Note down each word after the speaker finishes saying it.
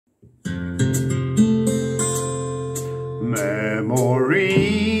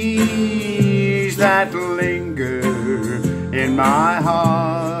Memories that linger in my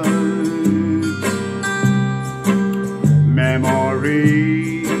heart,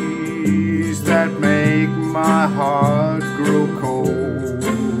 memories that make my heart grow cold.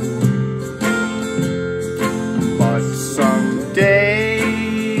 But someday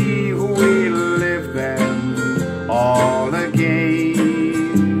we'll live them all again,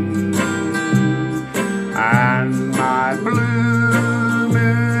 and my blue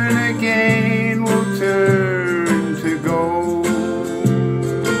moon again will turn to gold.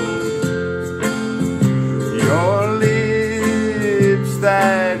 Your lips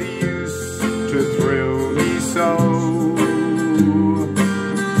that used to thrill me so,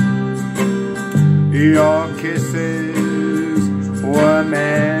 your kisses were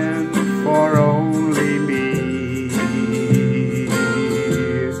meant for only me.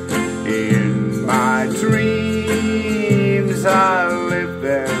 In my dreams I live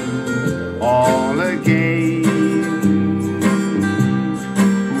them all again,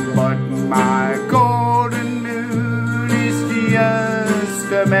 but my golden moon is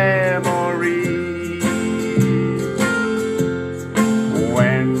just a memory.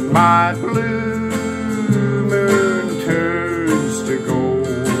 When my blue moon turns to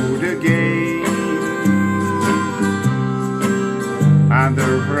gold again, and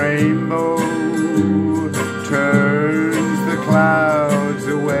the rainbow turns the clouds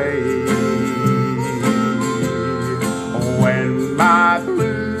away, when my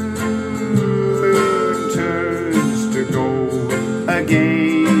blue moon turns to gold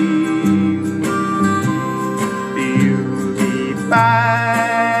again, you'll be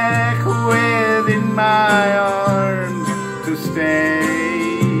back within my arms to stay.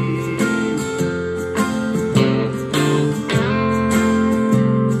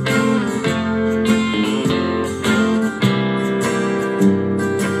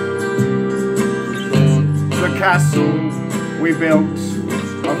 The castle we built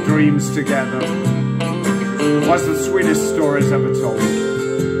of dreams together was the sweetest stories ever told.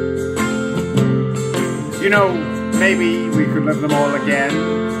 You know, maybe we could live them all again.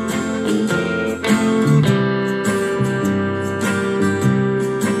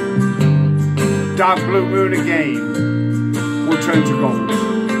 Dark blue moon again will turn to gold.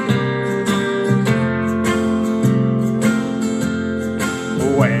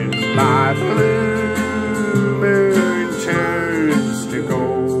 When my blue moon turns to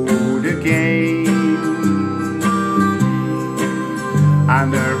gold again,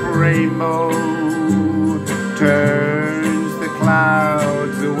 and the rainbow turns the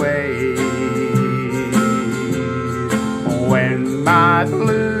clouds away, when my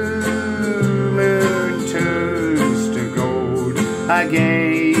blue moon turns to gold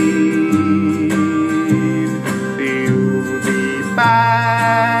again, you'll be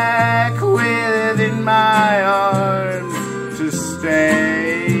back within my arms to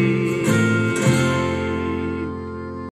stay.